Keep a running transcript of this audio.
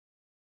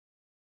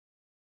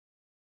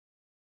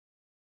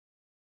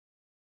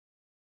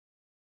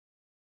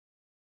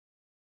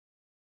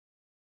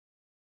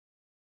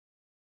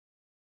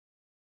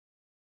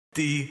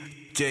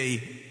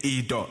DJ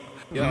E-Dot.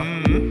 Yeah.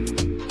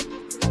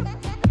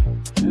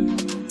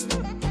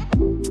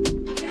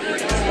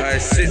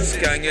 Alright, Sits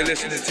gang, you're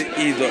listening to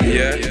E-Dot,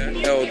 yeah?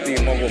 LD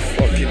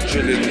motherfucking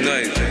drilling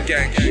night,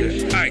 gang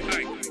shit. Aye.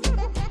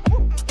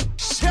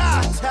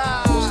 Shut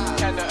up!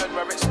 Tender and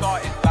where it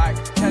started,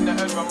 like tender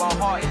and where my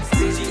heart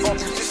is. Easy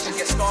opposition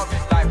get starving,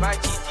 like my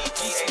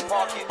GTG ain't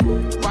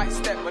parking. Right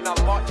step when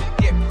I'm marching,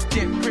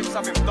 dip, Chris,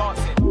 I've been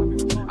dancing.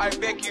 I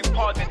beg you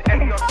pardon,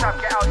 any your time,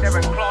 get out there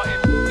and plant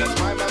him. That's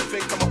my man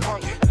think I'm a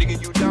punk,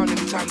 digging you down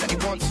anytime that he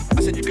wants.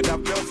 I said you could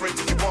have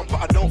girlfriends if you want, but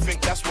I don't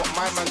think that's what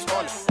my man's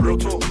on. Real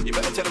talk, you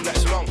better tell him that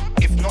it's long.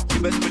 If not, you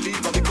best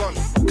believe I'll be gone.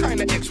 What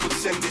kind of ex would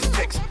send this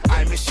text?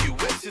 I miss you,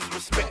 where's his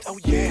respect? Oh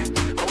yeah,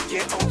 oh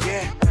yeah, oh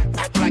yeah.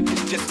 Act like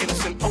it's just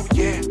innocent, oh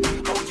yeah,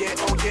 oh yeah,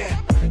 oh yeah.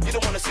 You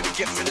don't wanna see me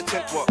get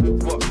militant, what?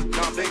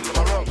 Nah, babes, am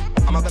I wrong?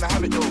 Am I gonna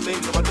have it though,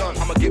 babes, am I done?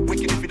 I'ma get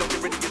wicked if you don't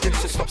get rid of your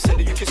dips and stop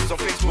sending you kisses on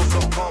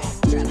Facebook.com.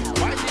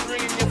 Why is he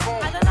ringing your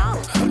phone? I don't know.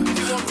 What does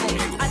he want from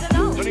you? I don't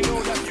know. Don't he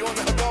know that you're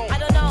not alone? I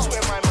don't know.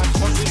 Swear my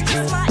man's on to you.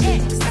 It's my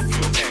ex. F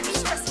your ex.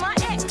 It's my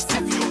ex.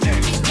 F your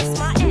ex. It's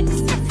my ex.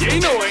 Yeah,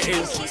 you know what it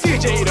is.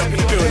 DJ E-Dot in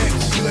the building.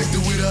 She like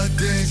the way that I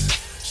dance.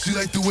 She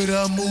like the way that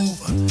I move.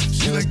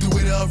 She like the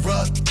way that I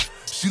rock.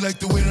 She like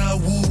the way that I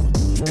woo.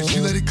 And she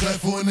let it clap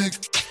for a nigga.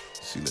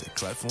 She let it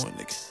clap for a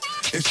nigga.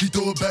 And she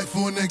throw it back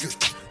for a nigga.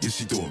 Yeah,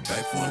 she throw it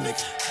back for a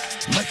nigga.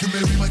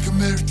 Micah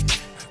Mary.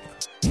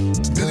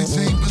 Billie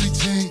Jean.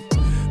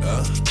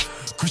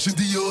 Christian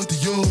Dior.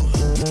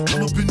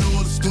 I'm up in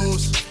all the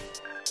stores.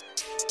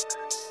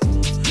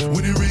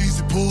 When it rains,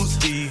 it pours.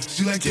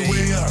 She like the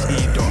way I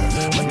heard.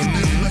 Micah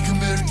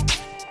Mary.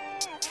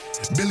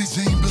 Billie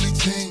Jean.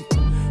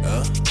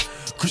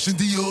 Christian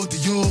Dior.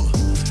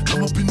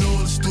 I'm up in all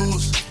the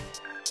stores.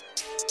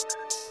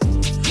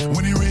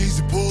 When it rains,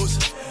 it pours.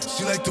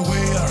 She like the way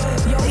I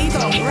heard. Yo,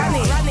 E-Dot, run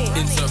it.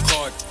 Insert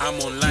card, I'm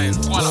online.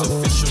 What's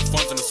official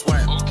funds on the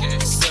swipe? Okay.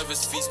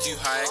 Service fees too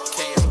high.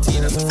 KMT,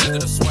 that's a friend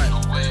of the swipe.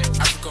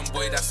 African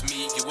boy, that's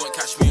me. You won't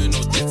catch me in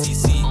no dead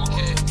TC.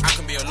 Okay. I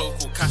can be a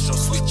local cash or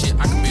switch it.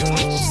 I can be a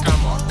local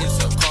scammer.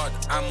 Insert card,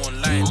 I'm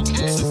online.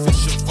 Okay. It's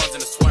official funds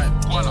on the swipe.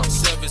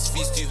 Service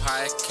fees too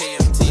high.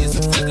 KMT is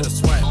a friend of the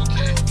swipe.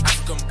 Okay.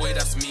 African boy,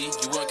 that's me.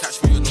 You won't catch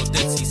me in no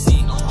dead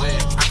TC.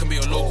 I can be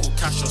a local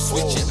cash or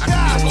switch it. I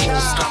can be a local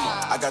scammer.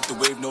 I got the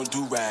wave, no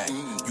do-rag.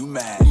 You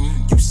mad,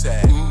 you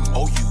sad,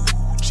 oh you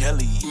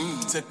jelly.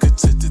 Took her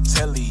to the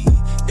telly.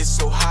 It's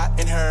so hot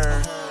in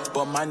her,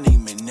 but my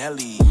name is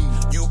Nelly.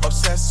 You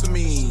obsessed with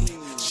me,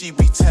 she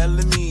be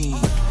telling me.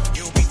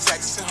 You be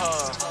texting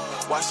her,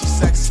 while she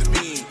sexing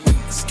me.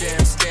 Scam.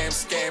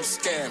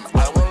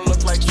 I wanna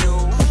look like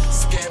you.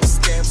 Scam.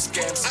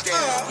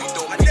 We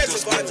don't make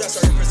this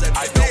moves.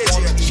 I don't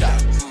wanna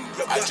chat,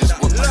 I just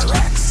want my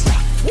racks.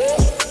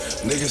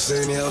 Niggas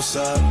saying they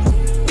outside.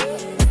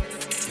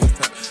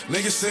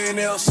 Niggas saying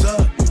they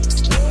outside.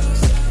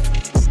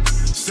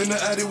 Send the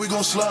addy, we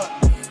gon' slide.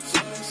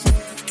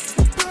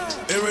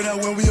 Air it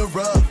out when we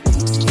arrive.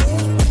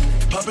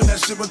 Poppin' that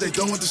shit, but they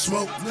don't want the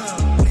smoke.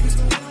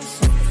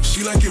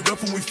 She like it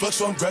rough when we fuck,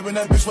 so I'm grabbing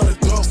that bitch by the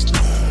throat.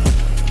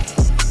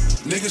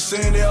 Niggas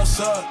saying they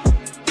outside.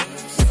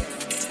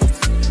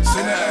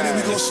 Send the addy,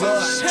 we gon'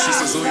 slide. She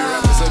says all you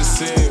rappers are the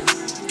same,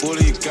 all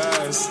of you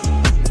guys,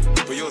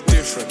 but you're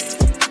different.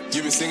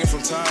 You been singing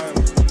from time,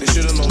 they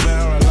should've known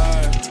man or I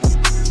lie.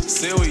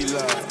 Say what you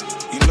lie,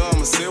 you know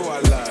I'ma say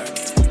what I lie.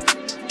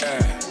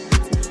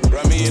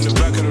 Ride me in the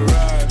back of the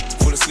ride,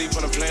 fall asleep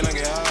on the plane I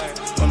get high.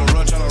 On the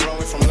run tryna run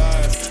away from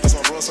life, that's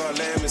my bro so I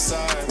let him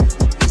inside.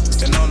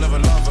 And I'll never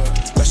love her,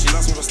 like she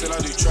loves me but still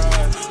I do try.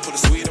 Put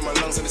the sweet in my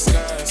lungs in the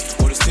skies,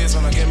 all these tears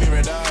when I get me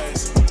red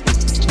eyes.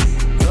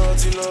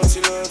 Loyalty,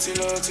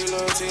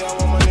 I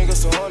want my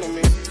niggas to honor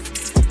me.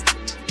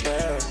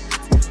 Yeah.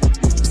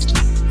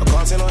 I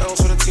can't take no else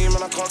for the team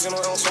and I can't take no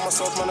else for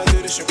myself, man, I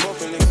do this shit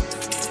properly.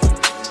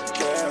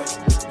 Yeah.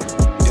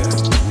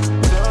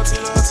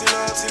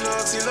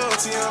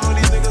 Loyalty, I know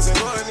these niggas ain't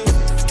got any.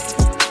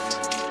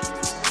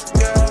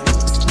 Yeah.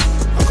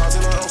 I can't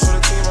take no else for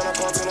the team and I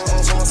can't take no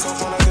else for myself,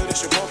 man, I do this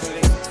shit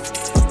properly.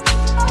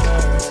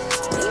 Yeah.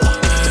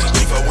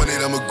 If I want it,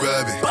 I'ma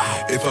grab it.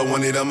 If I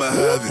want it, I'ma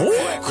have it.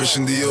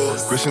 Christian Dior.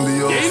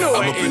 Yeah, you know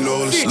I'm up in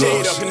all the DJ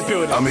stores. E-Dot in the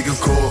building. I make a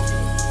call.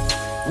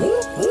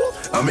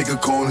 I make a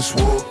call and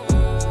swore.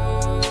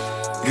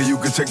 Yeah, you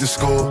can check the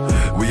score.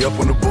 We up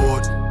on the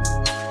board.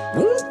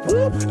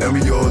 And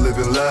we all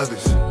living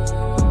lavish.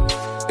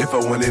 If I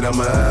want it,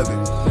 I'ma have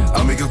it.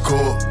 I make a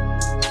call.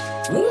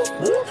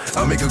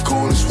 I make a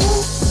call and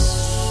swore.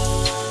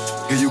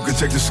 Yeah, you can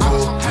check the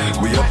score.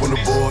 We up on the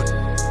board.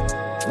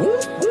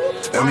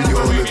 And we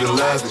all living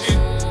lavish.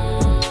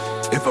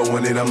 If I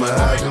want it, I'ma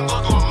have it.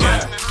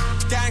 Yeah.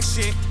 Gang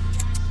shit.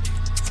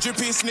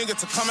 Drippiest nigga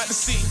to come at the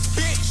sea.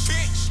 Bitch.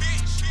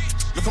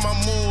 Look at my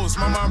moves,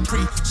 my mom pre.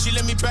 She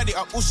let me bad it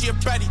up, she a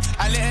baddie.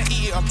 I let her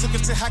eat it up, took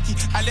it to Hacky.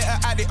 I let her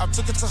add it up,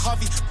 took it to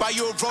Harvey. Buy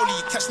you a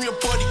rollie, catch me a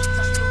body.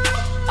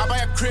 I buy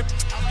a crib.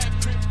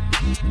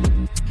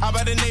 I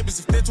buy the neighbors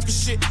if they're talking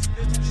shit.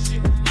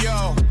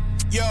 Yo,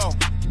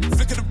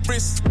 flick of the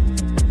wrist.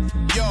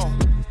 Yo,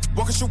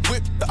 walk at your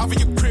whip, the other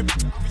your crib.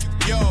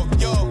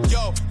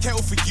 Yo,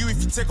 kettle for you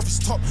if you take off his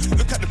top.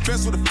 Look at the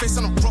birds with the face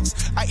on the rocks.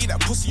 I eat that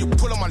pussy, you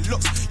pull on my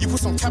locks. You put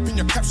some cap in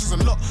your captions a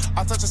lot.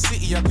 I touch a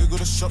city, I Google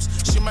the shops.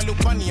 Shit, my little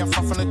bunny, I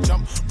far from the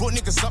jump. Brought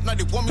niggas up, now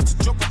they want me to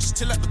drop. I just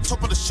chill at the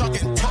top of the shark,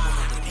 getting top.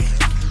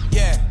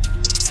 Yeah,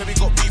 said we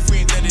got beef, we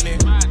ain't dead in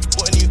it.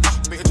 What a new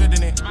bit of dread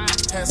in it.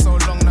 Hair so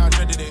long, now I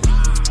dreaded it.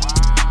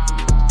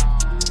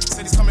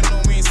 Said he's coming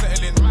home, we ain't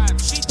settling.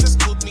 She just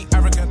called me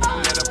arrogant.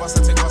 Let the bus,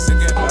 I take us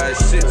again. Alright,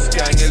 Sits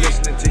gang, you're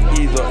listening to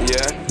E-Dot,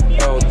 yeah?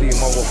 LD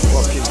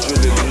motherfucking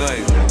drilling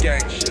night,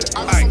 gang shit.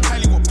 I'm from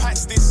Cali, what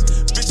packs this?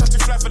 Bitch, I too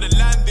fly for the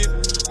landing.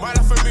 My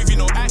life a movie,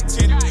 no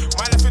acting.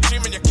 My life a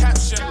dream in your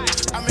caption.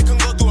 I make them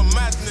go do a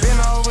madness. Been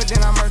over,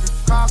 then I murder.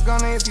 Call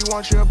gunner if you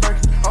want you a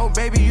burger. Oh,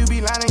 baby, you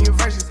be lying in your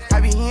verses.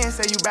 I be hearing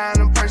say you buying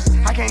them purses.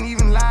 I can't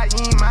even lie,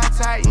 you ain't my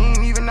type. You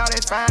ain't even know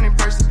that fine in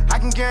person. I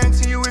can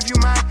guarantee you if you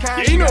my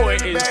kind. Yeah, you know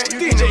it is.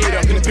 DJ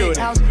E-Dot in the building.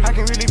 I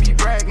can really be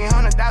bragging.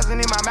 100,000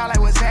 in my mouth like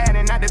what's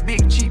happening. Not the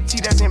big cheap tea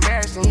that's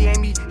embarrassing. He ain't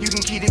me, you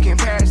can keep the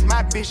comparison.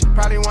 My bitch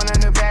probably one of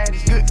the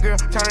baddest. Good girl,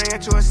 turning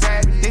into a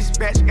savage. This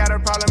bitch got a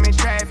problem in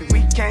traffic.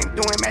 We can't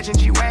do it, matching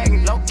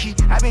G-Wagon. Low key,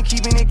 I been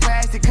keeping it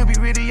classy. Could be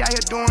really out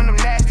here doing them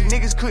nasty.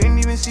 Niggas couldn't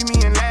even see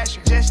me in last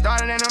year. Just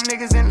started and them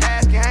niggas in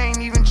last year. I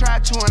ain't even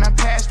tried to and I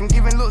passed them.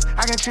 Giving looks,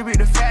 I contribute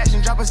to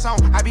fashion. Drop a song,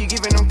 I be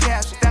giving them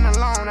captions. Stand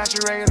alone, not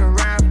your regular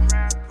rapper.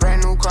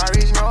 Brand new car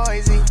is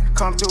noisy.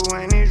 Come through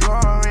and it's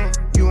roaring.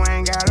 You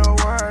ain't gotta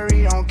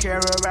worry, don't care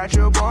about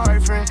your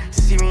boyfriend.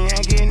 See me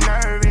and get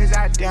nervous,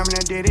 I damn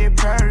near did it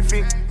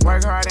perfect.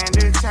 Work hard and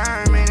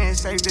determined,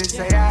 it's safe to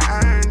say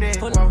I earned it.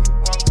 Whoa,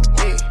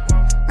 yeah.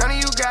 None of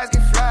you guys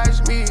can flash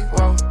me,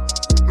 whoa.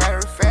 Matter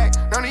of fact,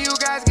 none of you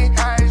guys can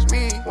hide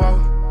me, whoa.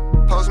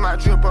 Post my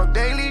drip up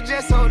daily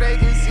just so they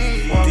can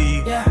see, whoa.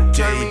 Yeah.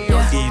 Turn me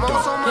up for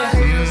most so my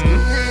haters can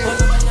hear. Pull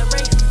up in the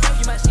race,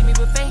 you might see me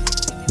with faith.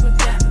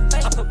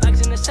 Yeah, I put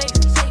bags in the safe,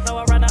 now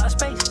I run out of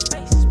space.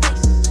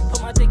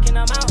 Put my dick in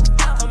her mouth,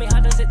 tell me how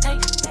does it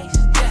taste?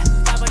 Yeah,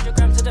 500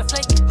 grams of the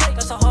flake,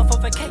 that's a half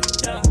of a cake.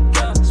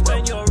 Yeah,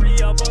 spend your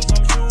re-up on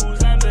some shoes,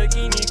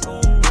 Lamborghini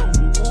cool.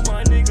 All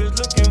my niggas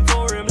looking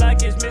for him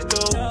like it's Mr.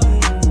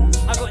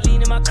 Who. I got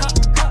lean in my cup,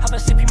 have a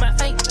sip, he might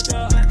faint.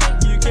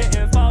 You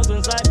getting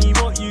thousands like me,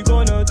 what you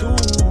gonna do?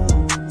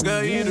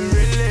 Girl, you the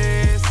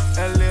realest.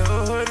 A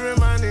little hood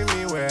reminding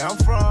me where I'm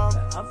from.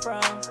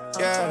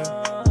 Yeah,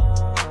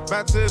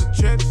 back to the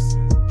trips.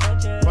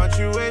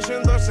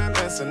 Punctuation, dos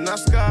sentence and I'm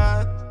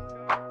scarred.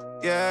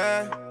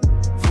 Yeah,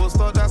 full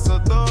stop, that's a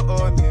door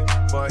on him,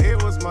 but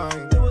it was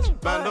mine.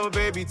 Bando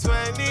baby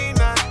 29,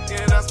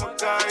 yeah, that's my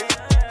guy.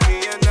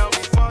 Me and now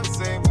we fuck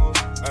same hoes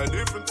at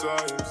different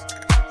times.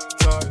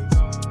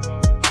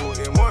 Put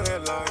in more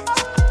headlines.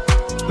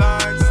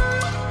 Lines.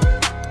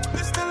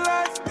 This the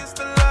life, this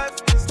the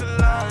life, this the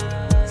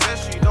life. Says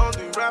she don't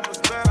do rappers,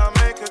 but I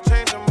make her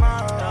change her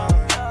mind.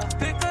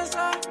 Because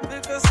I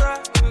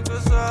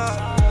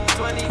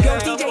 20 Yo,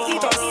 DJ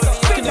E-Dot,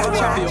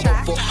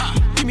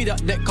 give me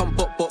that neck, come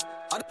pop pop.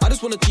 I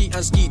just wanna cheat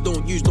and ski,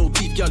 don't use no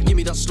teeth, girl, give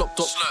me that slop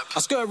top. I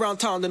skirt around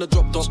town in a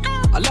drop top.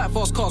 I like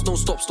fast cars, don't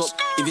stop.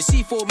 If you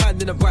see 4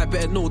 man in a ride,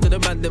 better know that the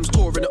man them's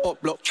touring the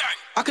up block.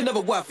 I can never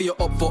wife for your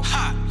up for.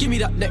 Give me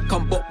that neck,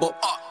 come pop pop.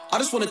 I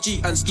just wanna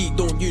cheat and ski,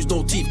 don't use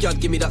no teeth, girl,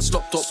 give me that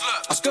slop top.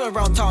 I skirt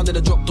around town in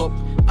a drop top.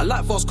 I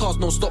like fast cars,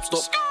 no stop.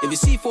 If you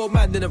see 4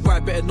 man in a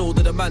ride, better know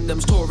that the man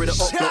them's touring the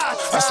up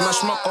block. I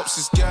smash my ops,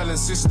 this gal and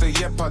sister,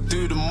 yep, I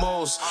do the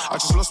most. I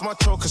just lost my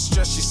choker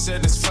stress, she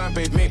said it's fine,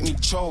 babe, make me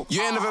choke.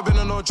 You ain't never been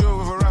on no drill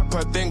with a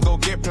rapper, then go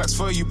get plaques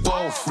for you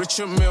both.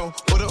 Richard Mill,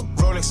 or the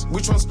Rolex,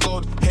 which one's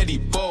gold? Heady,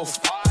 both.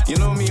 You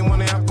know me, one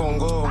day I'm gon'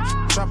 go.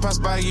 Trap pass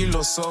by you,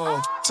 lo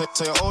so.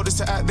 Tell your oldest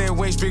to act their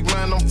wage, big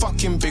man, I'm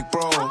fucking big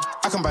bro.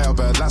 I can buy a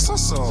bird like so.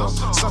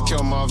 Suck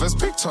your mother's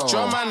big toe.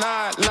 Draw my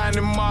night, line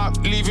him up,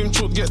 leave him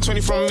choke, get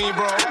 20 from me,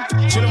 bro.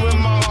 Chillin' with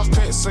my half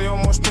pit, so your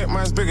mosh pit,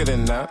 mine's bigger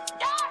than that.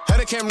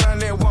 Head came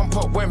round there, one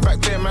pop, went back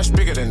there, mash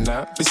bigger than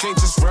that. This ain't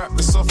just rap,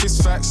 this off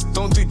is facts.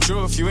 Don't do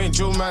drill if you ain't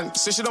drill, man.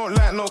 Say she don't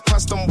like no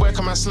custom work,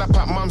 I might slap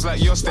at mums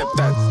like your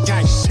stepdad.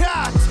 Gang.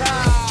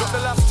 Drop the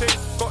last thing,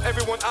 got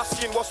everyone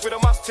asking what's with a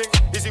mask thing.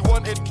 Is he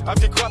wanted? Have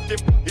they grabbed him?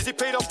 Is he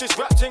paid off this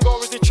rap thing or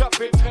is he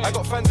trapping? I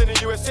got fans in the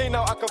USA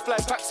now, I can fly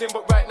packs in,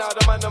 but right now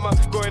the man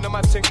going a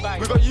mad thing.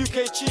 We got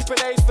UK cheap and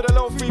A's for the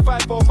low,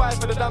 3545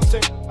 for the damn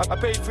thing. I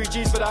paid 3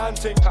 G's for the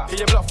hunting. Hear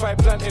your block 5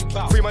 planting,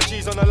 3 my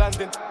G's on the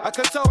landing. I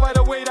can tell by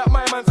the way that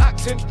my man's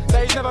acting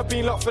that he's never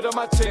been locked for the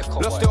mad thing.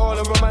 Lost it all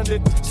and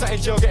remanded, sat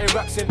in jail getting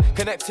racks in.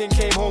 Connecting,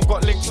 came home,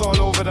 got links all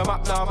over the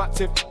map, now I'm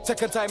active.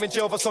 Second time in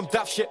jail for some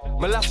daft shit.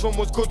 My last one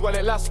was good while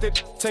it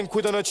lasted. 10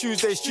 quid on a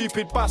Tuesday,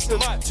 stupid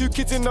bastards. 2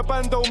 kids in the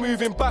bando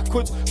moving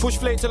backwards. Push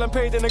flake till I'm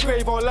paid in the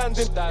grave or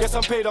landing. Yes,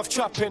 I'm paid off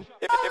trapping.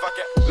 If I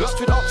get lost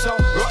with ops out,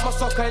 rock my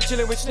sock, I ain't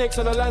chilling with snakes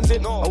on the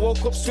landing. I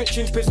woke up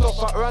switching, pissed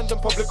off at random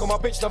public on my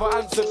bitch never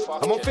answered.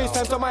 I'm on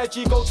FaceTime to my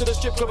G, go to the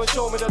strip club and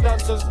show me the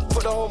dancers.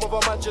 Put the home of a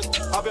mattress.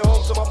 I've been Coming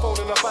home to my phone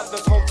in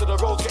abandoned. Home to the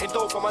roads, getting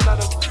dough from my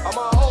nanas. I'm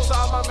a hoes that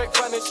a man make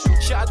vanish.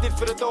 Shit I did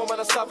for the dome, man,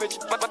 a savage.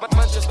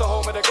 Manchester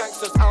home of the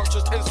gangsters. Ounce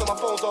just insta, my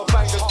phone's all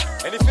bangers.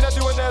 Anything I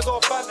do in there's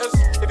all banters.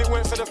 If it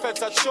went for the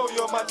feds, I'd show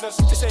you a madness.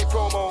 This ain't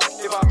promo.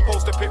 If I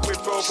post a pic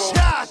with bro.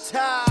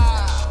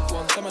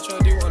 One time I tried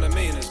to do it on a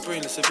mainless.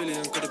 Brainless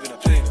civilian could have been a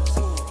plainless.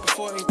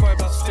 Before I inquire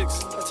about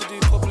sticks, had to do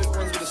public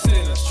ones with a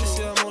stainless. This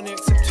year I'm only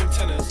accepting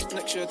tenors.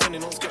 Next year 10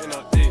 notes getting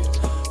outdated.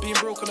 Being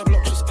broke on the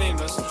block just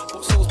aimless.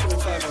 But souls putting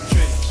 5 on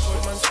trainers.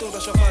 But man still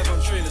dash a 5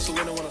 on trainers. So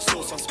when I want to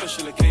source on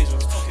special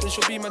occasions, then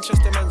she'll be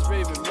Manchester man's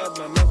raving. Bad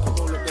man can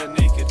roll up there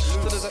naked.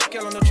 So there's that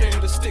gal on the train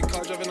with a stick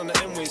car driving on the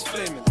M-ways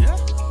flaming.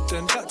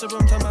 Then back to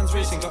Bromtown man's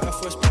racing. Got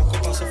F West Bank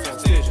up past a front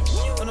stage.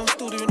 And I'm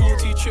still doing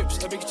OT trips.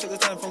 I big check the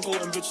time from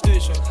Golden Bridge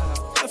Station.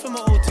 F of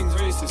my old things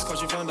racist.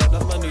 Cause you found out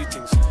that my new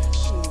things.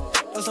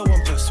 That's how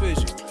one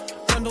persuasion.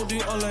 Man don't do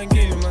online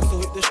gaming. Man still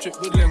hit the strip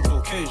with Len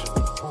Caucasian.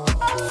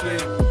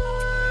 Flame.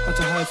 Had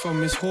to hide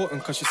from Miss Horton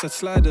cause she said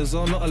sliders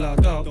are not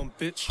allowed out. Don't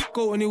bitch.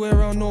 Go anywhere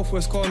around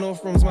Northwest, car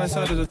North Brom's my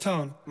side of the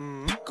town.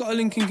 Got a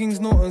link in Kings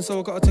Norton, so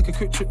I gotta take a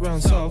quick trip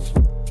round south.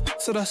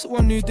 So that's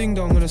one new ding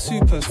dong when the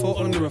supers fall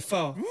under a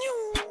foul.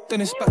 Then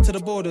it's back to the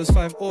borders,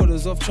 5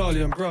 orders of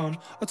Charlie and Brown.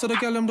 I told the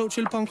gal them don't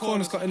chill punk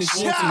corners, got any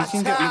water, you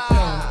can get licked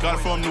down. Got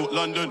it from North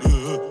London,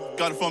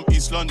 got it from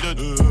East London,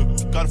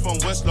 got it from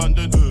West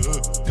London,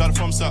 got it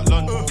from South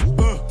London.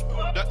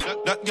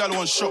 That gal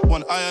one shot,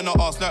 one eye and her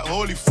ass like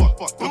holy fuck.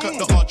 Look at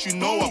the arch, you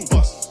know I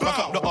bust. Back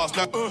up the ass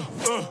like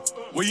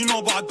What you know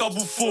about a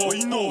double 4? What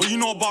you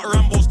know about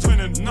Rambo's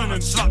twinning?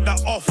 None slap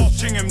that off.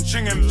 Ching him.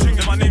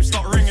 Then my name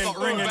start ringing.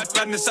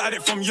 Badness at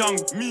it from young.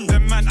 Me,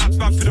 them man act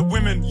bad for the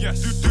women.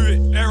 Yes, do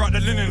it, air out the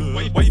linen.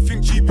 Why you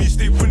think GB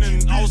stay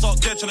winning? I was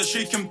out there trying to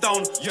shake him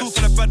down. Still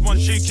for the bad one,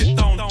 shake it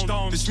down.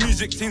 This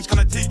music thing's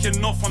kinda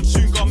taking off. I'm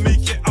soon gonna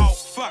make it out.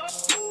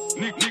 Facts.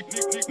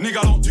 Nigga,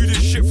 I don't do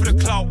this shit for the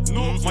clout.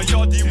 No, my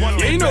yardie one.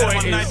 Yeah, you know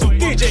what it is.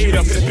 DJ Eat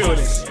Up in the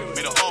building.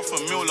 Made a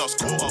 $500,000 last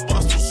quarter, but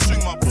I still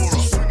swing my bora.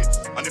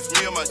 And if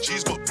me and my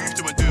G's got beef,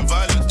 then we're doing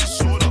violent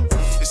disorder.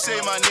 They say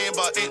my name,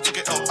 but I ain't took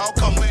it out. How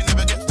come we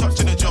never get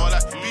touched in the jaw?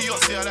 Like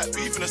Beyonce, I like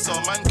beef in the cell.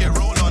 Man, get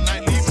roll all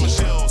night, leaving my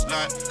shells.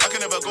 Like, I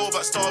can never go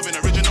back starving.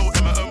 Original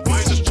M&M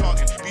boys just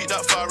charting. Beat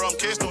that firearm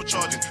case, no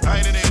charging. I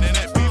ain't in the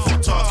internet, beef for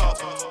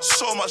target.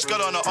 So much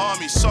girl on the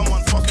army,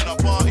 someone fucking a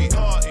party.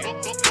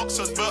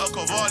 Boxers, Berta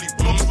Cavalli,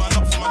 blocks man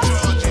up for my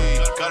charge.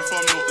 Gal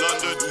from North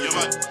London, yeah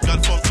man. Gal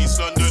from East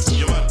London,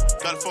 yeah man.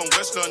 Gal from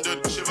West London,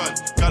 she man.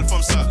 Gal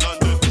from South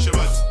London, she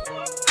man.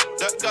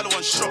 That gal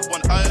one shot,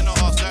 one eye in her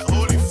ass like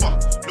holy fuck.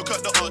 Look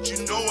at the arch,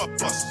 you know I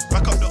bust.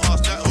 Back up the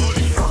ass like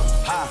holy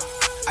fuck.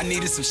 I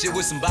needed some shit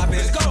with some bop in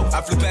it. Let's go. I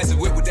flew past the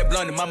whip with that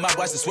blunt in my mouth,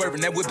 watched it swerving.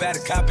 That whip had a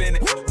cop in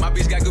it. My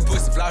bitch got good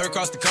pussy, fly her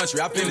across the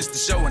country. I finished the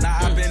show and I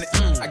hop in it.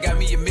 I got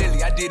me a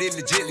milli, I did it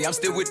legitly. I'm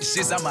still with the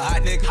shits, I'm a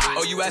hot nigga.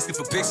 Oh, you asking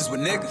for pictures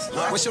with niggas?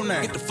 What's your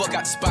name? Get the fuck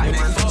out the spot,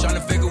 nigga.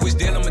 Tryna figure which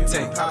deal I'ma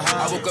take.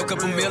 I woke up,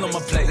 couple meal on my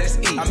plate. Let's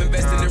eat. I'm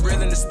investing in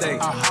real estate.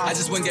 I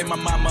just went and gave my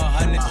mama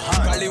 100.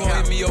 Probably won't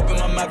hear me open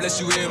my mouth,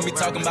 bless you hear me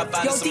talking about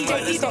finding some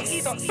money. Yo,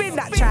 DJ, spin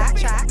that track.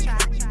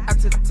 I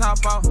took the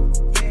top off,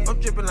 I'm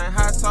dripping like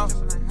hot sauce.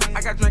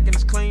 I got drinking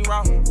this clean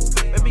raw.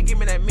 Baby, give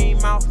me that mean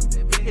mouth.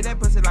 Hit that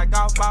pussy like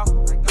golf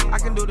ball. I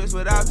can do this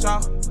without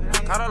y'all.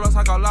 Carlos,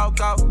 I go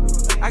loco.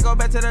 I go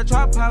back to the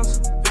trap house.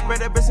 Spread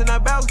that bitch and the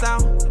bells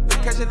down.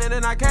 Cash it in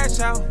and I cash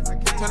out.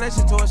 Turn that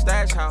shit to a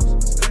stash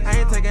house. I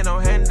ain't taking no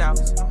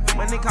handouts.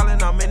 Money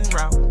calling, I'm en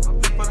route.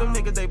 For them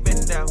niggas, they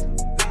been down.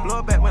 Blow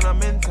it back when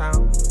I'm in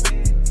town.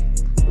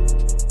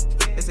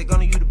 They say,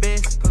 gonna you the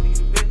best.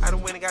 I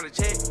done went and got a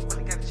check.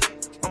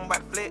 I'm about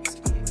to flex.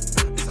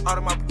 This is all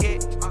in my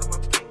pocket.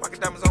 Rocket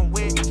diamonds on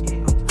wet.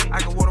 I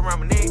can water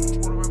around my neck.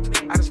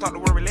 I just start to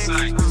worry less. When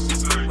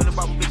the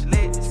bottom bitch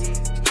lit.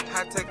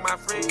 I take my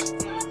fridge.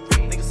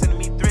 Niggas sending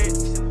me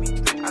threats.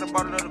 I done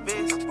bought another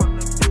vest.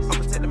 I'm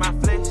protecting my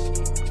flesh.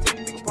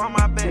 Nigga pour on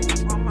my back.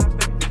 It's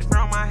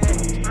around my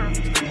head.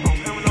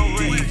 I'm coming no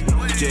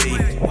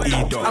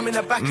rest. I'm in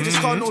the back of this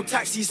car, no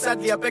taxi.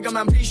 Sadly, I beg a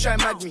man, please try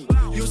and mad me.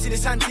 You'll see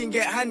this hand thing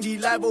get handy.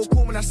 Live or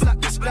cool when I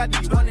slap this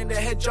bladdy. One in the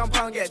head, jump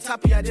out and get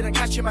tappy. I didn't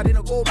catch him, I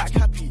didn't go back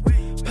happy.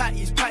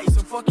 Patties,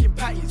 and fucking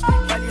patties.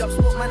 Valley up,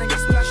 sport man and get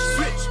splashed.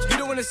 Switch, you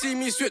don't wanna see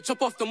me switch.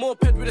 Up off the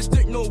moped with a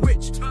stick, no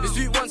witch. This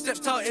sweet one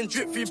stepped out and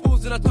drip. 3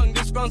 balls in her tongue,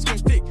 this brown skin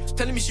thick.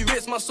 Telling me she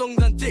rates my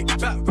songs and dick.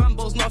 Back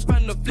Rambo's not a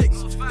fan of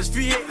flicks. This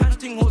 3-8 hand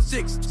thing hold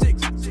 6.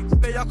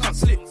 Babe, I can't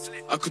slip.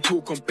 I could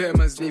talk on Bear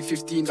Man's lane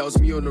 15, that was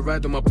me on the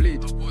ride on my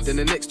blade. Then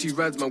the next 2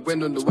 rides, man,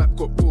 went on the whack,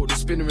 got brought, the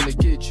spinner in the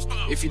gauge.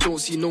 If you don't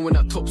see no one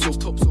at top.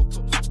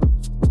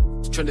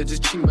 Tryna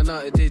just ching man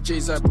out of there,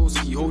 Jay's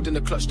Broski, holding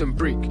the clutch then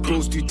break.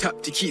 Bros do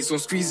tap to keys on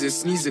squeezing,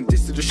 sneezing.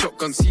 This is the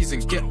shotgun season.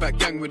 Get back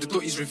gang with the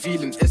dotties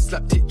revealing. S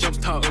slapped it,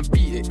 jumped out and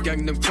beat it.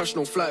 Gang them crush,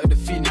 no flight of the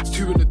Phoenix.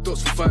 2 in the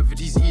dots for 5 of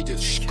these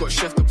idiots. Got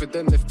chefed up and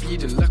then left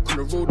bleeding. Lack on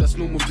the road, that's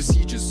normal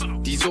procedures.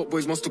 These up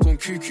boys must have gone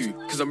cuckoo,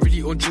 cause I'm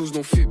really on drills,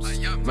 no fibs.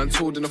 Man's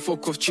holding a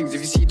fuck off chings. If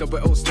you see double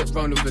L, step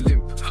round with a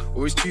limp.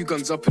 Or his 2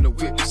 guns up in a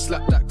whip.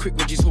 Slap that quick,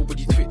 watch his whole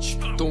body twitch.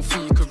 Don't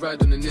think you could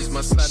ride on the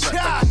Nisman, slide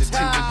right back in the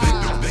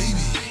tin.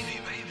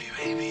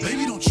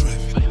 Baby, don't trip.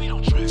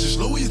 Just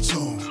lower your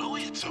tone.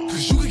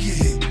 Cause you could get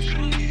hit.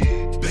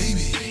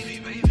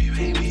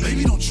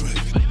 Baby, don't trip.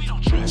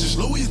 Just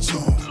lower your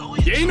tone.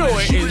 Yeah, you know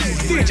what it is.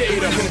 DJ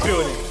Eat Up in the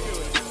building.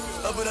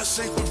 Up in that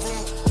shake the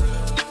room.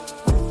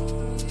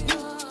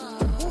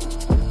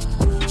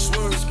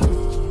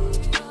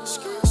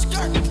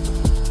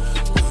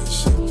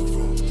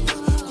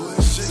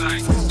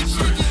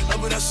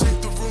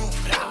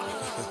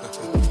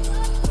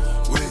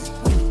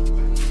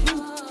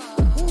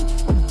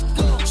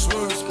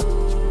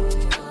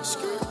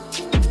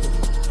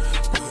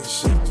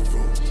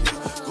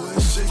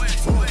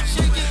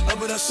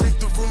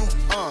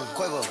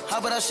 How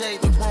about I shake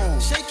the room?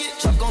 Shake it,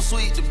 Chuck gon'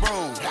 sweep the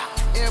broom.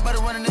 Everybody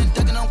running in,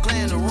 ducking, I'm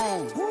clearing the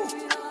room.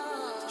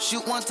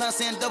 Shoot one time,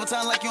 saying double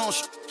time like you on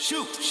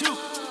shoot.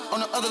 On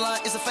the other line,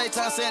 it's a fake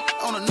time, saying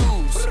on the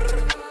news.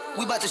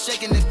 We bout to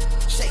shake in it,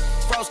 shake.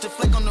 Frosted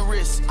flake on the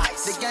wrist.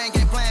 The gang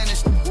ain't playing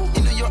this.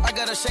 In New York, I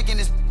got her shaking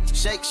this.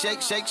 Shake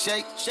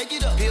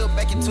it up. Peel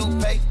back your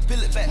toothpaste,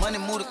 peel it back. Money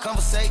move to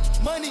conversate.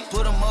 Money,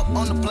 put them up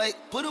on the plate.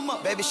 Put them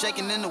up. Baby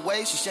shaking in the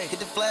waves. She shake. Hit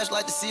the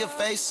flashlight to see her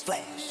face.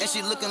 Flash. And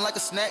she looking like a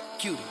snack.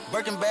 Cutie.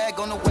 Birkin bag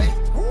on the way.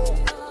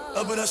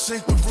 Up and I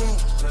shake the room.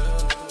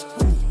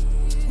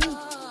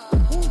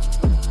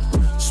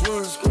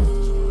 Swerve.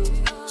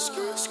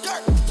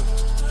 Skirt.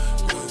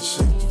 Go ahead and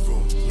shake the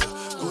room.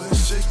 Go ahead and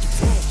shake the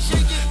room.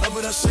 Up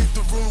and I shake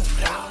the room.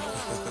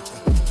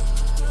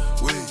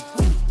 Wait.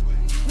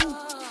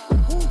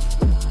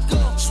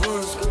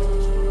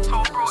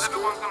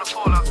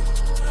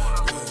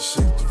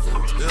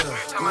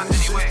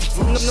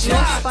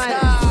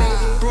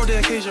 Bro, the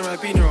occasion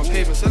right being on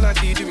paper, so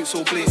likely you do it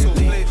so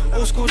blatantly.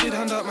 Old school did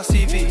hand out my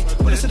CV,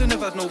 but they said I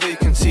never had no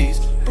vacancies.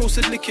 Bro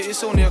said lick it,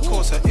 it's only a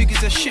course. It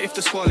gives a shit if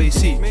the squad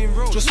AC.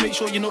 Just make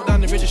sure you note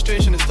down the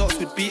registration, it starts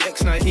with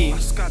BX19.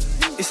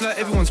 It's like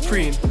everyone's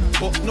preying,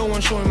 but no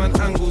one showing man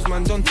angles.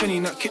 Man done 20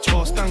 in that kitchen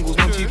ass dangles.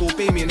 Man to go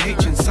baby and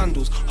H in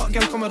sandals. Hot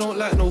gal come, I don't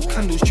like no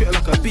candles. Treat her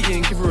like a bitty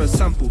and give her a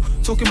sample.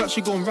 Talking about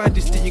she gon' ride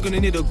this dick, you're gonna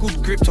need a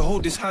good grip to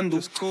hold this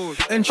handle.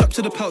 End trap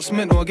to the pouts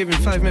mental, I giving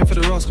 5 men for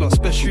the rascal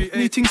special.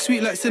 Anything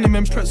sweet like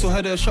cinnamon pretzel,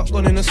 had a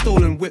shotgun in a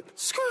stolen whip.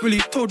 Really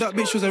told that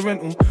bitch was a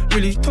rental.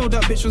 Really told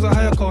that bitch was a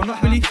hire car.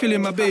 Not really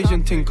feeling my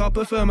Bayesian thing. I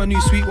prefer my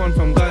new sweet one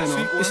from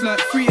Guyana. It's like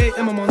 3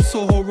 a.m. I'm on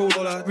Soho Road.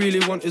 All I really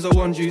want is a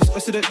one juice. I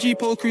said that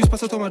G-Pole cruise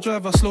past, I told my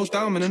driver slow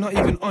down, man, and not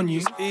even on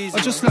you. I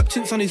just slapped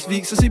tints on his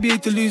Veeks, so CBA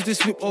to lose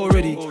this whip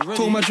already.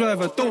 Told my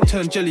driver, don't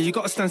turn jelly. You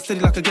gotta stand steady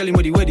like a gelly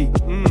weddy.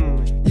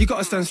 You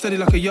gotta stand steady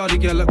like a yardie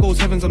girl that goes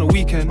heavens on a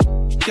weekend.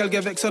 Girl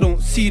get vexed, I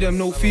don't see them,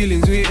 no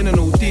feelings. We ain't in a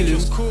no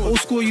dealings. Old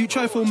school, you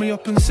try phone me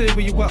up and say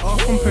where you at. I'm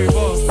from Perry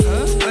Bar.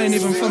 I ain't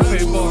even from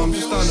Perry Bar. I'm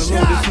just down the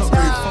road, it's not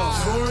very far.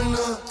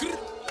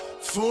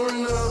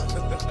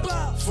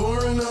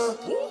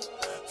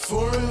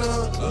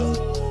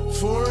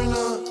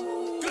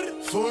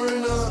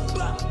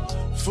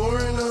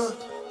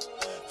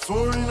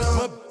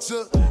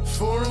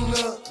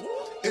 Foreigner,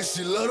 and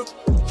she love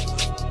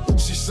it.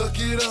 She suck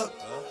it up,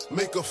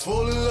 make her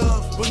fall in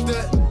love. Put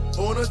that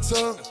on her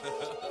tongue,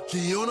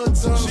 key on her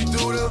tongue. She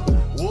do them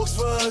walks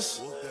for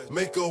us,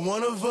 make her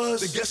one of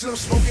us. The gas that I'm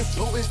smoking,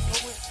 potent.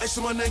 Ice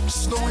on my neck,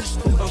 snowing.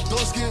 I'm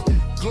dark skin,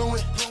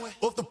 glowing.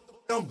 Off the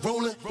I'm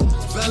rolling.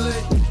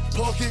 Valet,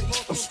 park it.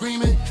 I'm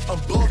screaming, I'm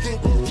barking.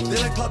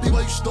 They like Poppy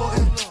while you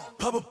starting.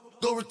 Papa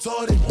go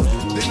retarded.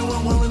 They know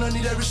I'm wildin', I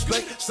need that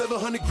respect.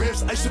 700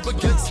 grams, ice up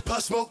against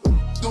pot smoke.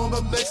 Doing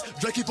my max,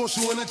 Drake keep on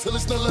shooting until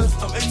it's not left.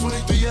 I'm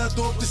 823, yeah, I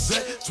throw up the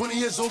set. 20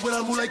 years old, but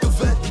I move like a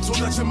vet. Talk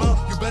out your mouth,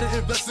 you better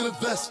invest in a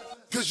vest.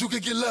 Cause you can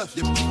get left.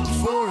 You're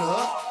foreign,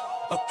 huh?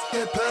 I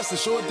can't pass it,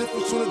 show a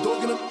difference between a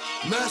dog and a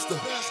master.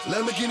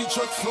 Lamborghini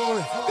truck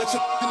flooring, got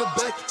your in the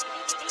back.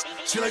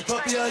 She like,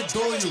 Poppy, I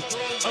adore you.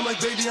 I'm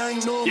like, baby, I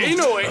ain't normal. Yeah, you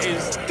know what it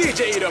is.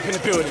 DJ Eat Up in the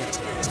building.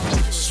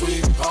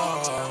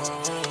 Sweetheart,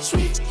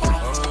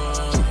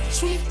 sweetheart,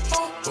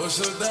 sweetheart. What's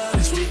up,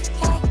 daddy?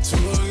 Sweetheart, two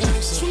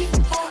against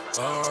sweetheart,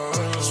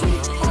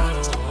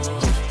 sweetheart,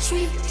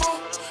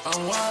 sweetheart.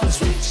 I'm wild,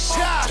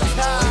 sweetheart.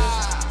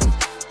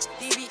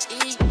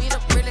 DBE, we the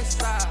realest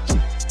side.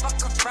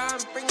 Fuck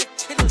around, bring the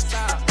killers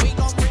out. We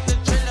gon' bring the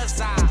drillers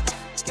out.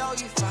 Yo,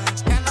 you fine,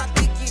 can I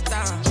take you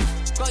down?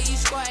 Got you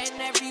squatting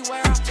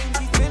everywhere, I think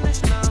we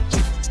finished now.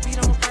 We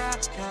don't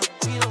rap, cap,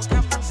 we don't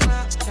cap on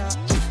Snapchat.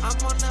 I'm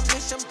on a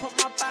mission, put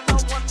my banner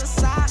on the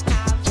side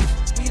now.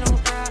 We don't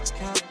rap,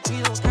 cap,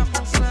 we don't cap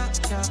on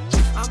Snapchat.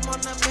 I'm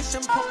on a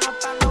mission, put my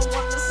banner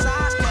on the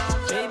side now.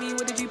 Baby,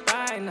 what did you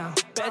buy now?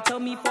 Better tell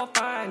me before I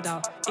find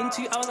out. In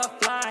 2 hours I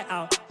fly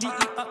out. Lead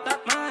you up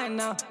that mine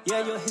now.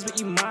 Yeah, you're his, but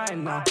you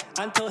mine now.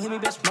 And told him he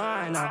best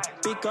mine now.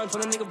 Big guns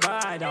when a nigga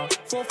ride out.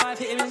 4-5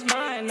 hit him, it's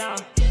mine now.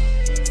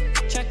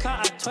 Check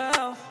out at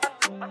 12.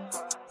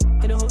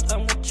 In the hood,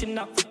 I'm watching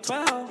out for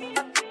 12.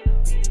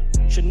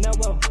 Chanel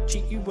well,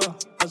 treat you well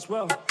as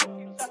well.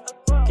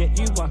 Get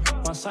you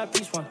one side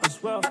piece one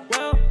as well.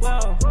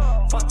 Well,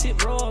 fucked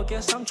it raw,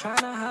 guess I'm trying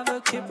to have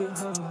a kid with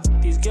her.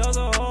 These girls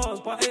are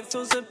whores, but it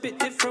feels a bit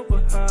different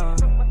with her.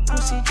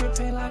 Pussy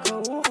dripping like a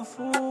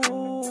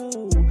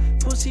waterfall.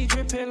 Pussy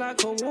dripping whipping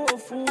like a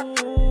waterfall.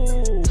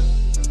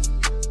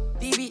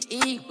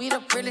 DBE, we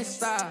the realest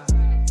side.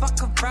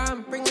 Fuck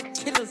around, bring the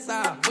killers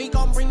out. We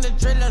gon' bring the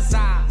drillers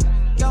out.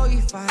 Yo,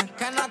 you fine,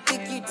 can I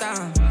take you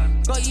down?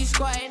 Got you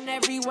squatting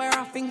everywhere,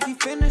 I think you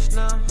finished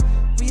now.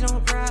 We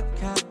don't rap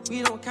cap,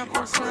 we don't cap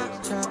on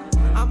Snapchat.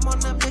 I'm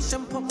on a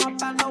mission, put my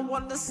banner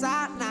on the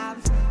side now.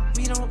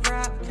 We don't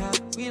rap cap,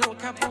 we don't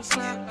cap on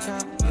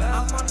Snapchat.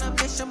 I'm on a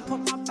mission, put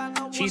my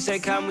banner on She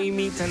said, can we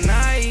meet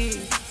tonight?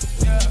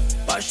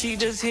 But she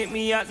just hit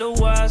me at the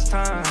worst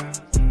time.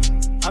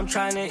 I'm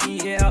trying to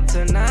eat it up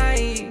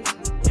tonight.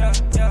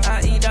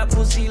 I eat that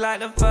pussy like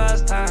the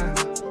first time.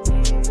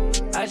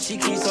 And she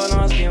keeps on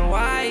asking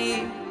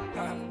why.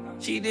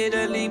 She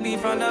didn't leave me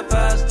from the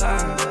first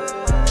time.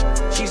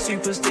 She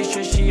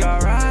superstitious, she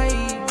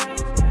alright.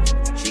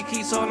 She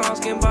keeps on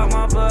asking about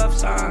my birth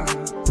sign.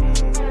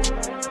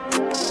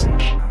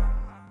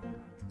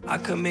 I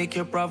could make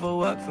your brother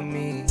work for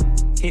me.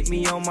 Hit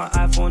me on my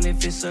iPhone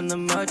if it's an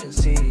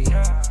emergency.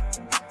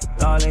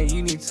 Darling,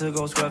 you need to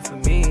go sweat for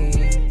me.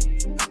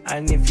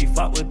 And if you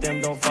fuck with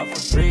them, don't fuck for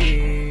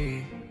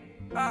free.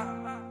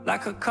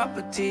 Like a cup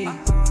of tea.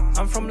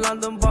 I'm from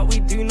London, but we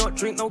do not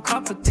drink no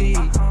cup of tea.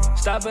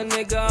 Stab a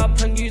nigga up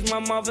and use my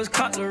mother's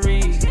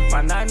cutlery.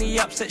 My nanny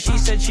upset, she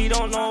said she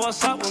don't know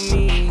what's up with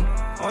me.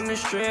 On the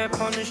strip,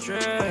 on the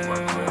strip.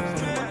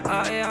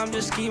 Out here, I'm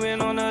just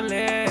scheming on a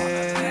leg.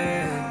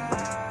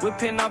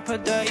 Whipping up a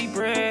dirty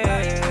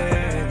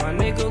bread. My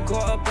nigga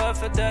got a birth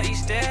for dirty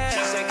stairs.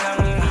 She said, can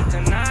we meet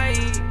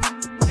tonight?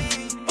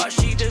 But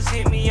she just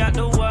hit me at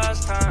the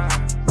worst time.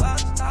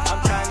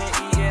 I'm trying to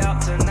eat it up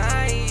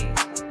tonight.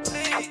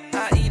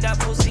 I eat that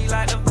pussy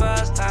like the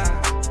first time.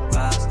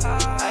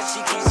 And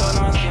she keeps on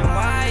asking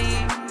why.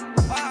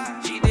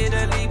 She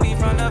didn't leave me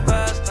from the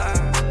first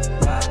time.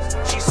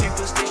 She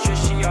superstitious,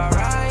 she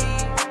alright.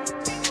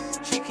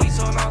 She keeps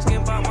on asking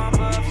about my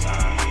birth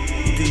sign.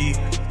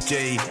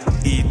 DJ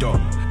E-Dot.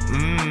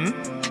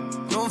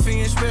 Nothing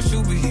is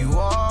special, but you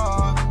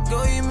are.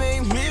 Girl, you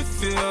make me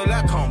feel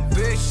like I'm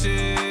big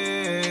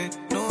shit.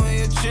 Knowing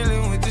you're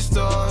chilling with the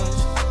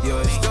stars.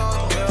 You're a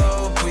star,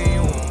 girl, but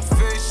you won't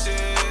face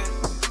it.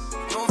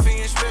 Nothing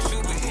is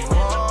special, but you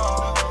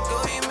are.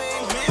 Girl, you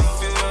make me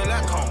feel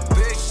like I'm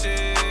big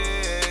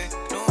shit.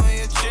 Knowing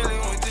you're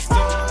chilling with the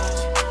stars.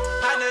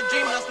 Had a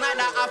dream last night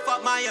that I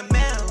fucked my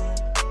Mel.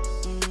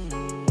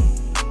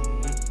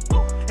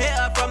 Hit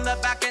her from the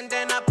back and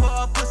then I put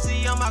her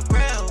pussy on my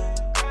grill.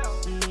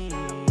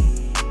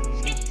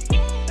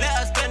 Let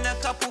her spend a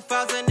couple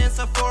thousand in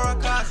Sephora,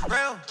 cause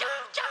real.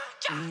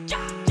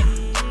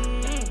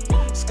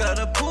 Skirt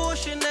a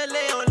push in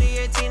LA, only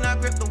 18, I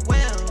grip the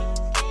wheel.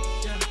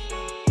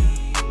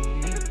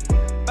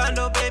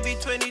 Bando baby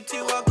 22,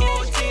 I go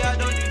OT, I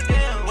don't do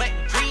deal. Wet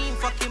dream,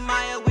 fucking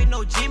Maya with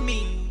no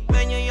Jimmy.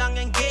 When you're young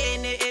and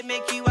getting it, it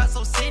make you act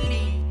so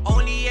silly.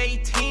 Only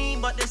 18,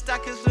 but the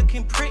stack is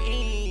looking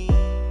pretty.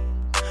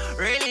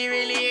 Really,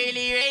 really,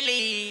 really,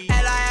 really.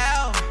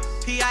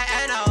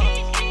 L-I-L-P-I-N-O.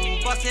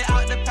 Bust it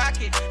out the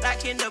packet, like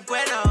Kinder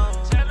Bueno.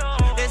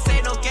 This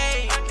ain't no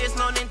game, it's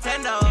no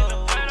Nintendo.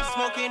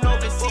 Smoking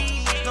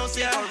overseas, no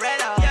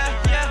cigarette.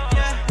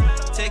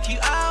 Take you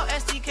out,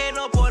 STK,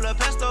 no Polo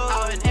Pesto.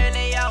 Out in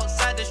LA,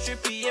 outside the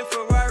strippy in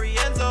Ferrari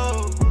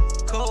Enzo.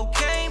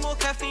 Cocaine, more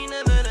caffeine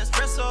than an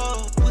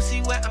espresso.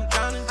 Pussy wet, I'm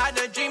drowning. Had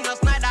a dream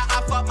last night that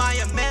I fucked my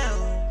Mel.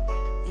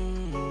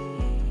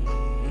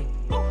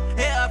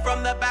 Hit her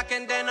from the back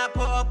and then I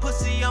put her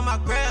pussy on my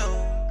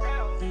grill.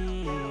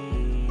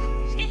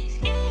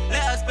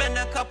 Let her spend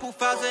a couple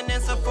thousand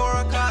in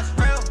Sephora, cause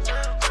real.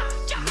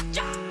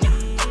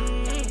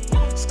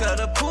 Skirt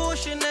a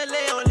push in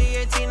LA, only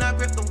 18, I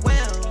grip the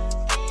wheel.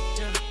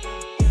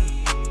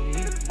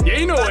 Yeah,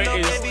 you know what it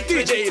is.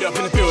 DJ E-Dot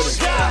in the building.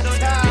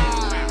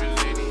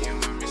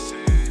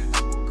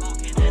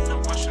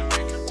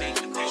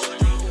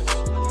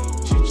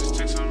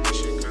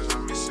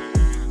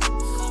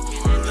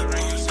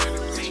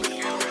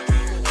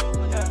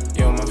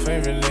 You're my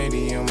favorite lady,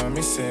 you're my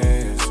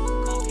missus.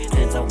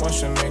 Creep up,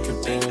 wash and make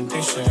it doing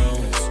dishes.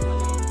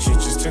 She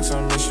just texts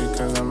on me shit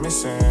cause I'm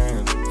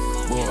missing.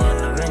 Bought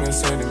her a ring and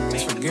said it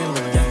means forgive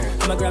me.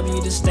 I'ma grab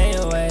you to stay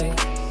away.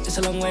 It's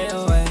a long way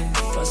away.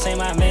 But say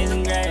my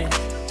amazing grace.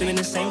 Doing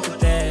the same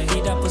today.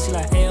 Eat that pussy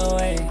like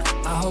AOA.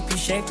 I hope you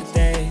shave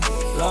today.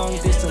 Long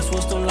distance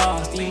will still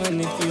last, even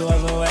if you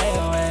ever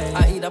away.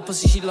 I eat that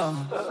pussy, she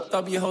long.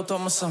 W hold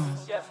on my son.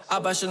 I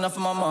bash enough for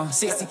my mom.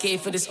 60K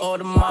for this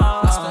Audemars.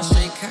 I spend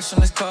straight cash on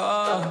this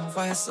car.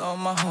 Fires on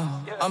my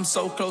home. I'm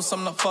so close,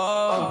 I'm not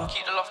far.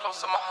 Keep the love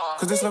close to my heart.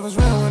 Cause this love is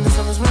real and this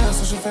love is real,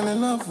 so she fell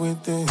in love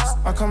with this.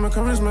 I come with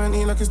charisma and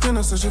eat like it's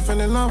dinner, so she fell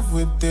in love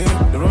with it.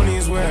 The rollie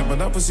is wet, but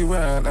that pussy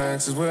wet and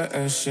axe is wet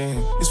as shit.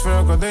 It's fair,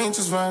 I got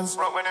dangerous vibes.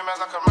 Rock with him as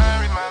like a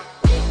married man.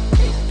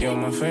 You're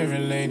my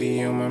favorite lady,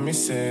 you're my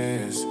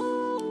missus.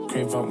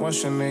 Creep up,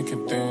 wash and make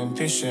it doing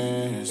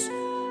dishes.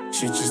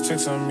 She just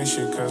texts on me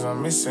shit cause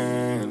I'm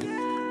missing.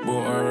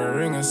 Bought her a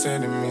ring and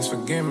said it means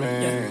forgive me.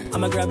 Yeah,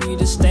 I'ma grab you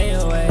to stay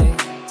away.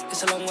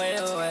 It's a long way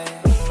away.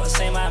 But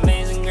say my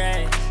amazing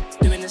grace.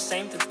 Doing the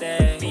same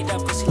today. Beat that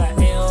pussy like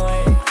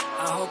AOA.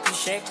 I hope you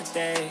shake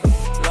today.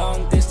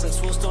 Long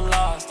distance will still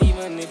last,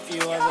 even if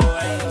you are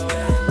away.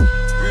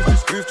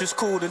 Ruth just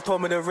called and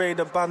told me the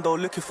Raider bando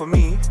looking for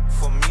me.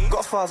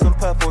 Got 1,000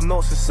 purple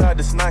notes inside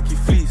this Nike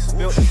fleece.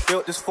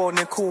 Built this phone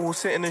in cool,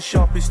 sitting in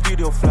Sharpie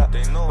studio flat.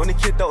 When the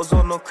kid that was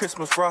on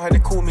Christmas, right, they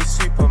call me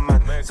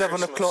Superman.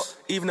 7 o'clock,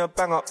 even a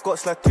bang up, got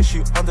slide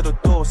tissue under the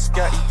door.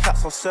 Scatty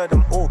cats, I'll serve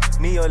them all.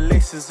 Neo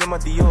laces in my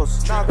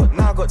Dior's. Now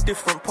I got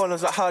different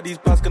problems, like how these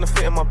bags gonna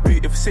fit in my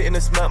boot. If sitting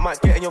this smirk,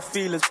 might get in your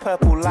feelers.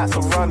 Purple lights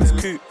around this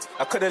coupe.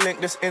 I could've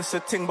linked this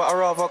Insta ting, but I'd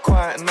rather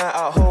quiet night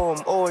at home.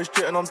 Always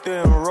dripping, I'm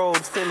doing road.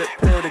 Philip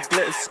Pill, the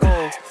glitter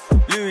skull.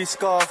 Louis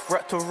scarf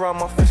wrapped around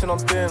my face and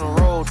I'm doing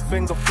road.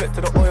 Finger flip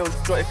to the oil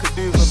drop, it could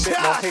do with a bit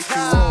more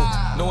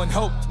HQ. No one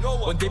helped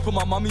when they put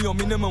my mommy on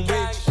minimum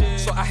wage.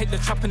 So I hit the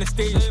trap in the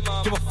stage.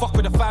 Give a fuck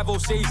with the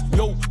 506.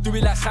 Yo, do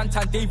it like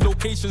Santan Dave,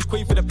 locations,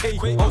 quay for the pay.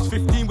 I was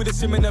 15 with a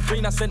sim in the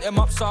brain, I sent him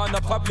up, on a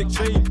public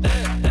train.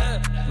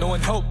 No one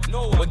helped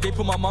when they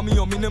put my mommy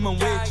on minimum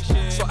wage.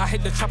 So I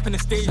hit the trap in the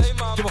stage.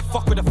 Give a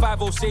fuck with the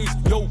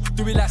 506. Yo,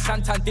 do it like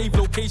Santan Dave,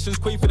 locations,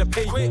 quay for the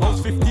pay. I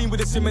was 15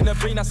 with a sim in the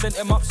brain, I sent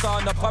him up,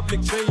 on a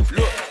public train.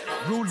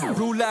 Look,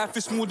 real life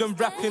is more than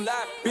rapping.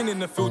 Been in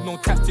the field, no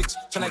tactics.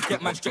 Tryna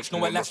get man stretch,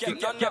 no elastic.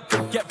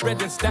 Get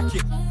bread and stack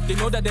it. They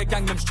know that their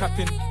gangnam's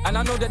trapping, and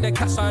I know that their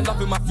cats are in love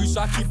with my view,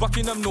 so I keep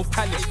bucking them, no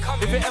palace.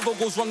 If it ever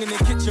goes wrong in the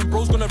kitchen,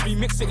 bro's gonna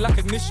remix it like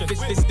ignition.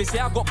 They say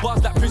I got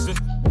bars like prison,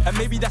 and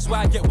maybe that's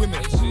why I get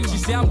women. She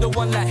say I'm the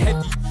one like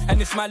Hetty,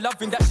 and it's my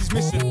loving that she's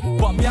missing.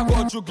 But me, I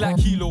got a drug like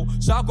Kilo,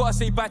 so I gotta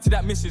say bye to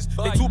that missus.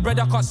 They too bread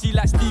I can't see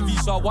like Stevie,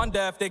 so I wonder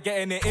if they're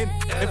getting it in.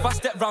 If I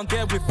step round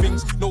there with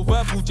things, no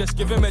verbal, just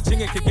give him a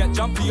ching, it could get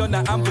jumpy on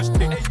that ambush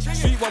thing.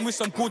 Sweet one with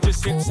some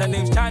gorgeous hips, her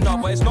name's China,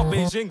 but it's not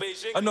Beijing.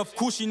 And of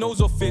course she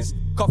knows of Fizz,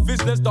 cause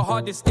Fizzler's the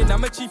hardest in.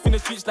 I'm a chief in the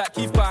streets like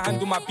Keith, but I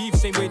handle my beef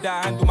same way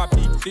that I handle my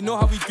beef. They know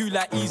how we do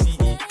like Easy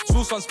E.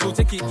 Sauce on spill,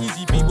 take it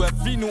easy, B. We're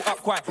 3-0 up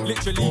quite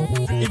literally.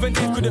 Even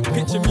they couldn't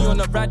picture me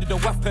on a ride with a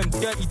weapon,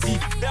 dirty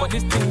teeth. But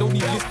this thing don't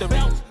need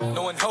Listerine.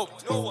 No one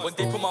helped when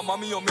they put my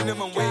mommy on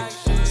minimum wage.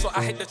 So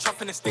I hit the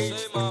trap in the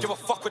stage. Give a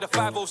fuck with the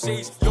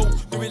 506. Yo,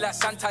 do it like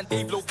Santan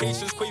Dave,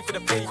 locations, quay for the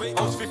pay.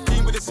 I was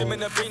 15 with a sim in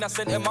the brain, I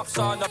sent him up,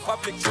 on a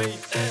public train.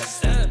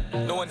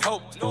 No one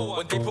helped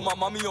when they put my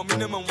mommy on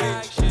minimum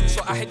wage.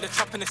 So I hit the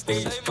trap in the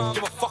stage.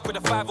 Give a fuck with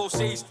the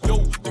 506. Yo,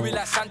 do it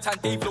like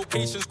Santan Dave,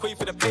 locations, quay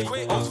for the pay.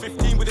 I was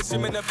 15 with a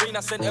sim in the brain, I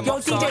sent him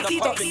up, on a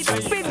public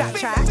train. Spin that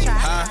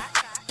track.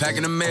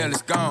 Packing the mail,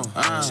 it's gone.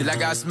 Shit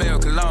like I smell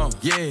cologne.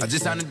 Yeah, I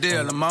just signed a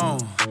deal, I'm on.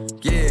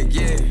 Yeah.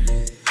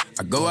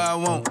 I go where I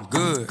want,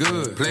 good.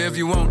 Play if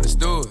you want, let's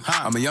do it.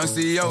 I'm a young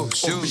CEO,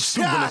 shoot.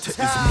 Still wanna take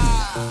this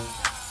me.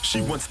 She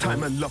wants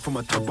time and love from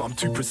my top, but I'm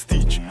too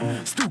prestige.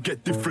 Still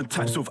get different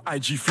types of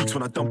IG freaks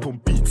when I dump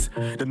on beats.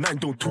 The 9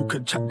 don't talk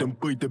and chat, them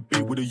boy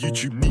debate with the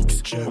YouTube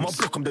neeks. On my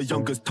block, I'm the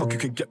youngest talk, you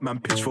can get man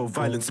pitch for a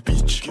violent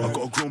speech. I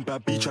got a grown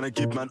bad bitch trying to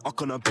give man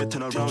up on her bed,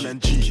 turn around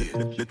and G.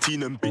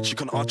 Latina bitch, she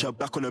can arch her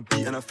back on her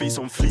beat and her face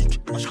on fleek.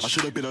 I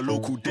should have been a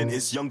local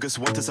dentist, youngest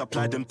want to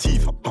supply them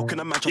teeth. How can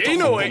I match up? Yeah, you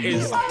know what it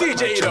is.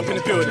 DJ it up in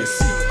the building.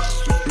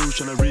 Bro,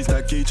 trying to raise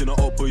that gauge in the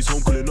old boys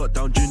home, calling not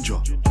down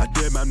ginger. I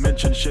dare man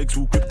mention shakes,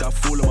 will grip that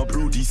fall on my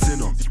brody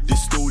sinner.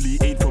 This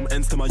stoley ain't from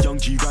ends to my young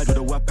G ride with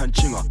a whap and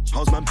chinger.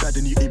 How's man bad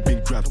and he ain't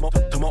been grabbed?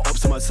 To my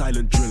ops to my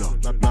silent driller.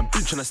 Man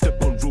been trying to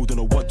step on road on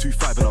a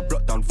 125 and I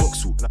brought down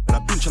Vauxhall. And I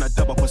been trying to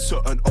dab up a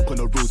certain up on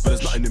the roads, but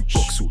there's nothing in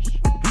Vauxhall.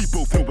 We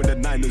both know when the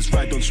Niners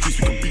ride on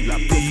streets, we can beat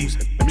like brothels.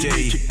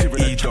 Me kick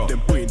clear and chat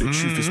them boy, and the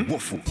truth is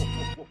waffle.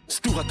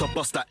 Still had to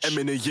bust that M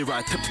in a year, I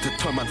attempted to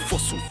turn man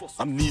fossil.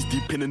 I'm knees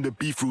deep in the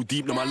beef through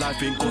deep, now my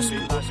life ain't gospel.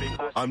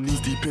 I'm knees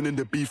deep in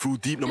the beef through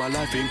deep, now my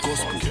life ain't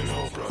gospel.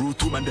 Rule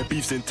 2 man, the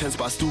beef's intense,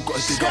 but I still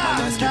gotta dig up my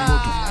light skin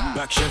model.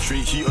 Back chef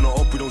straight heat on the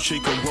up, we don't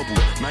shake and wobble.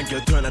 Man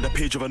get turned at the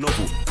page of a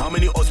novel. How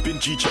many odds been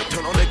G-check,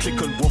 turn on their click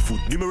and waffle.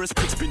 Numerous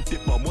pics been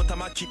dipped, but one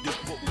time I keep this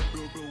bottle.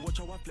 Bro, watch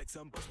how I flex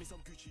and bust me some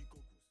Gucci.